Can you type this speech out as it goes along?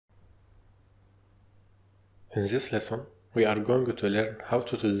In this lesson, we are going to learn how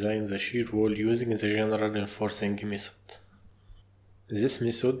to design the shear wall using the general reinforcing method. This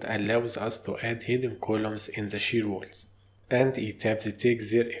method allows us to add hidden columns in the shear walls, and Etabs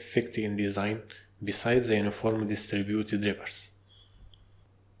takes their effect in design besides the uniform distributed ribbers.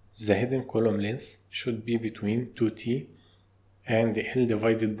 The hidden column length should be between 2t and L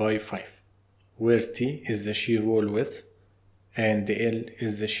divided by 5, where t is the shear wall width and L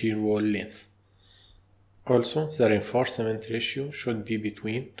is the shear wall length. Also, the reinforcement ratio should be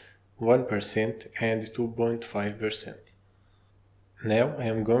between 1% and 2.5%. Now I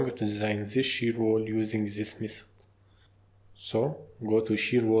am going to design this shear wall using this method. So, go to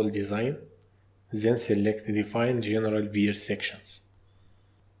Shear Wall Design, then select Define General Pier Sections.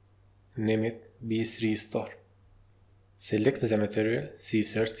 Name it B3 star. Select the material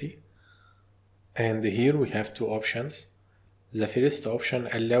C30, and here we have two options. The first option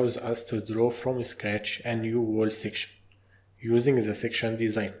allows us to draw from scratch a new wall section using the section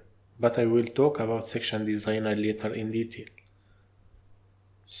design, but I will talk about section designer later in detail.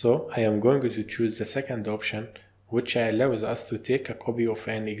 So I am going to choose the second option, which allows us to take a copy of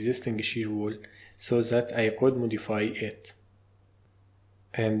an existing shear wall so that I could modify it.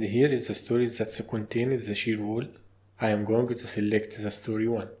 And here is the story that contains the shear wall. I am going to select the story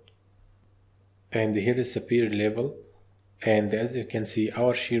 1. And here is the pier label. And as you can see,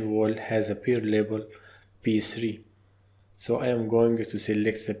 our shear wall has a pier label P3. So I am going to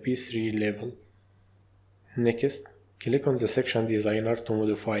select the P3 label. Next, click on the section designer to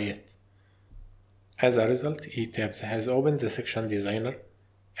modify it. As a result, Etabs has opened the section designer,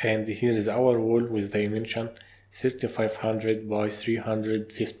 and here is our wall with dimension 3500 by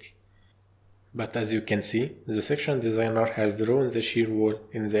 350. But as you can see, the section designer has drawn the shear wall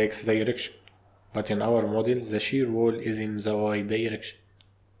in the X direction. But in our model, the shear wall is in the Y direction.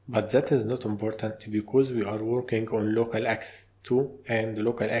 But that is not important because we are working on local axis 2 and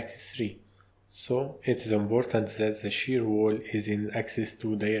local axis 3. So it is important that the shear wall is in axis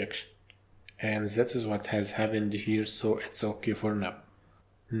 2 direction. And that is what has happened here, so it's okay for now.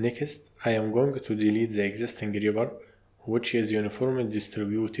 Next, I am going to delete the existing ribber, which is uniformly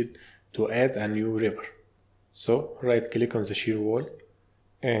distributed, to add a new ribber. So right click on the shear wall,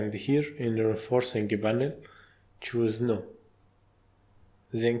 and here in the reinforcing panel, choose No.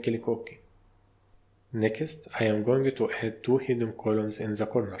 Then click OK. Next, I am going to add two hidden columns in the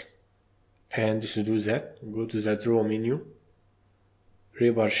corners. And to do that, go to the Draw menu,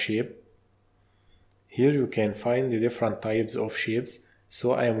 Ribber Shape. Here you can find the different types of shapes,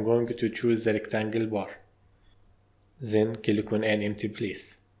 so I am going to choose the rectangle bar. Then click on an empty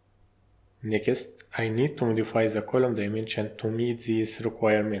place. Next, I need to modify the column dimension to meet these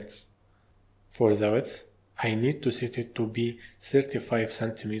requirements. For the width, I need to set it to be 35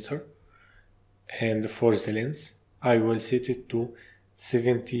 cm, and for the length, I will set it to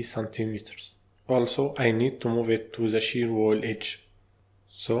 70 cm. Also, I need to move it to the shear wall edge.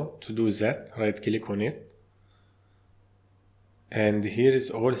 So, to do that, right click on it. And here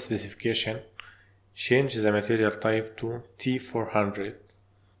is all specification. Change the material type to T400.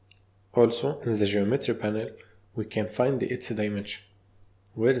 Also, in the geometry panel, we can find its dimension,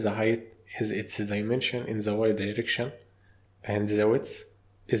 where the height is its dimension in the Y direction, and the width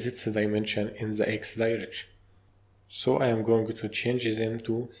is its dimension in the X direction. So I am going to change them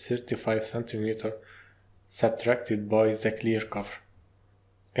to 35 cm subtracted by the clear cover,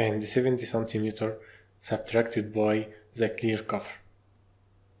 and 70 cm subtracted by the clear cover.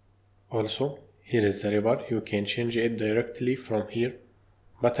 Also, here is the ribber. You can change it directly from here,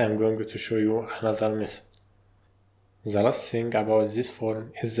 but I am going to show you another method. The last thing about this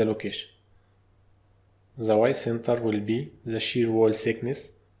form is the location. The Y center will be the shear wall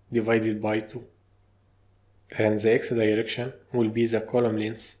thickness divided by 2, and the X direction will be the column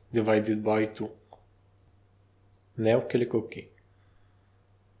length divided by 2. Now click OK.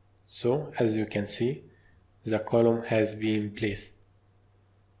 So, as you can see, the column has been placed.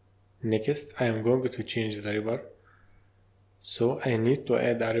 Next, I am going to change the ribber. So, I need to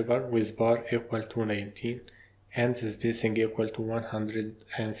add a ribber with bar equal to 19 and the spacing equal to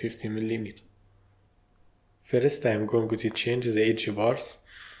 150 mm. First, I am going to change the edge bars.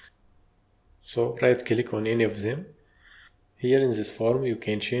 So, right click on any of them. Here in this form, you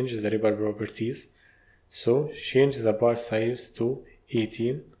can change the ribber properties. So, change the bar size to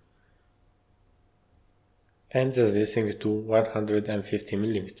 18 and the spacing to 150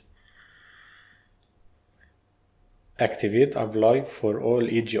 mm. Activate Apply for all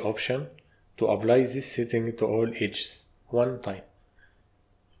edge option to apply this setting to all edges one time.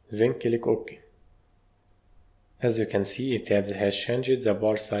 Then click OK. As you can see, Etabs has changed the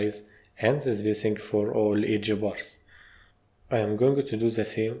bar size and the spacing for all edge bars. I am going to do the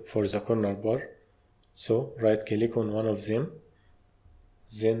same for the corner bar, so right click on one of them,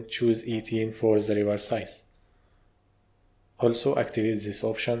 then choose 18 for the rebar size. Also activate this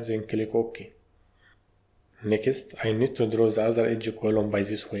option, then click OK. Next, I need to draw the other edge column by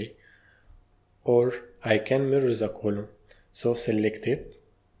this way, or I can mirror the column, so select it,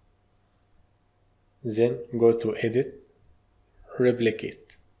 then go to Edit,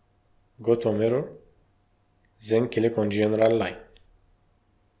 Replicate, go to Mirror, then click on General Line.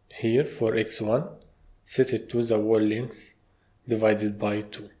 Here for x1, set it to the wall length divided by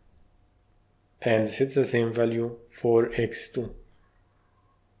 2, and set the same value for x2.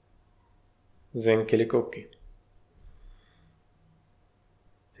 Then click OK.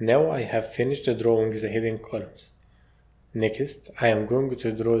 Now I have finished drawing the hidden columns. Next, I am going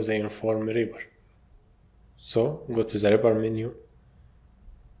to draw the uniform rebar. So, go to the rebar menu,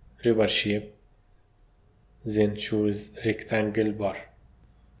 rebar shape, then choose rectangle bar.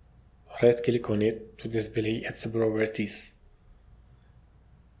 Right click on it to display its properties.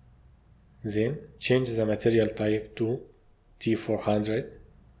 Then change the material type to T400,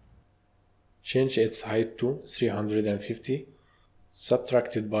 change its height to 350,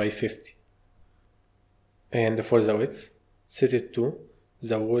 subtracted by 50, and for the width, set it to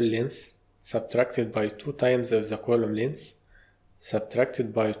the wall length subtracted by 2 times of the column length,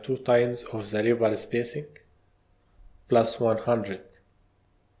 subtracted by 2 times of the rebar spacing, plus 100.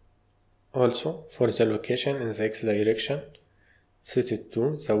 Also, for the location in the x direction, set it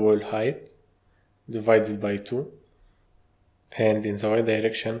to the wall height divided by 2, and in the y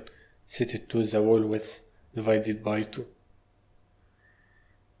direction, set it to the wall width divided by 2.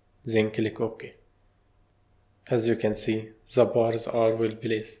 Then click OK. As you can see, the bars are well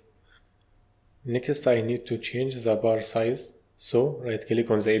placed. Next, I need to change the bar size, so right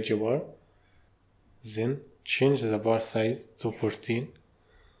click on the edge bar, then change the bar size to 14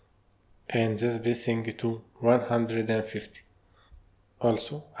 and the spacing to 150.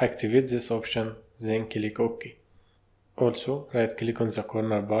 Also, activate this option, then click OK. Also, right click on the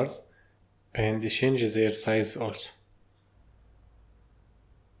corner bars and change their size also.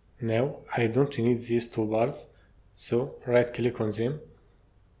 Now, I don't need these 2 bars, so right click on them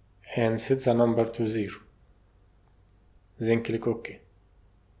and set the number to 0. Then click OK.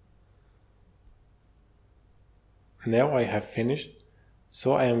 Now I have finished,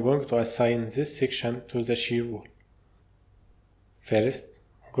 so I am going to assign this section to the shear wall. First,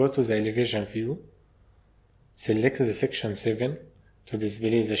 go to the elevation view, select the section 7 to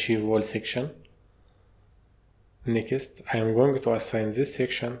display the shear wall section. Next, I am going to assign this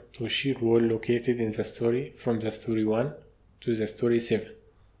section to shear wall located in the story from the story 1 to the story 7.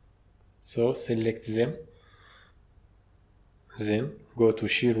 So select them, then go to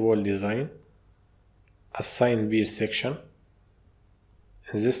shear wall design, assign pier section,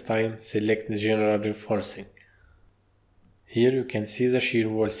 and this time select the general reinforcing. Here you can see the shear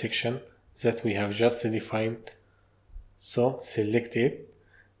wall section that we have just defined, so select it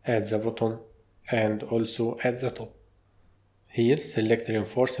at the bottom and also at the top. Here select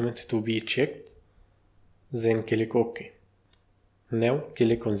reinforcement to be checked, then click OK. Now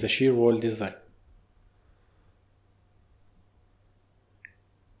click on the shear wall design.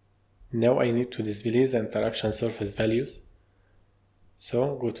 Now I need to display the interaction surface values,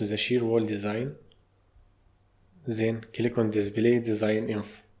 so go to the shear wall design, then click on display design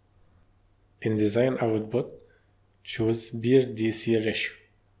info. In design output, choose pier DC ratio,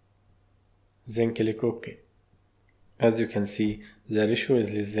 then click OK. As you can see, the ratio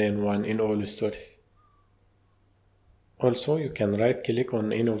is less than 1 in all stories. Also, you can right click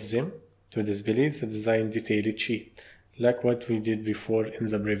on any of them to display the design detailed sheet, like what we did before in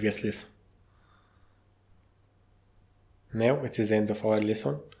the previous lesson. Now it is the end of our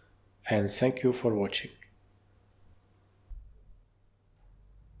lesson, and thank you for watching.